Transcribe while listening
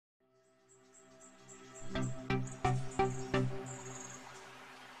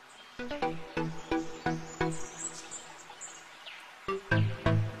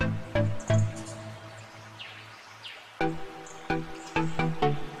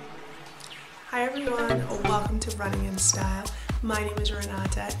everyone, welcome to Running in Style. My name is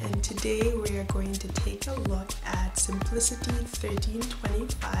Renata and today we are going to take a look at Simplicity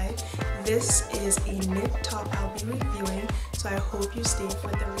 1325. This is a knit top I'll be reviewing, so I hope you stay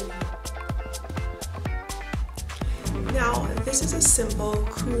for the review. Now, this is a simple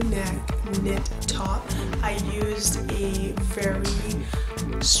crew neck knit top. I used a very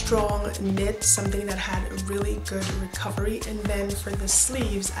strong knit, something that had a really good recovery, and then for the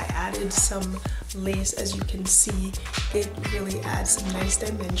sleeves I added some lace. As you can see, it really adds some nice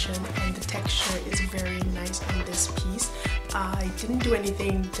dimension and the texture is very nice on this piece. I didn't do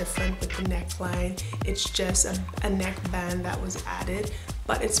anything different with the neckline, it's just a neck band that was added,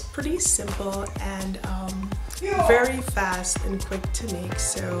 but it's pretty simple and very fast and quick to make,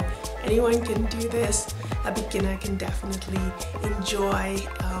 so anyone can do this. A beginner can definitely enjoy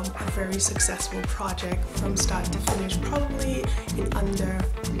a very successful project from start to finish, probably in under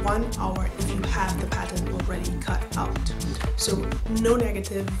 1 hour if you have the pattern already cut out. So no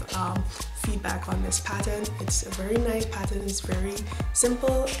negative feedback on this pattern. It's a very nice pattern, it's very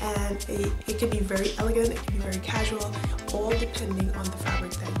simple, and it can be very elegant, it can be very casual, all depending on the fabric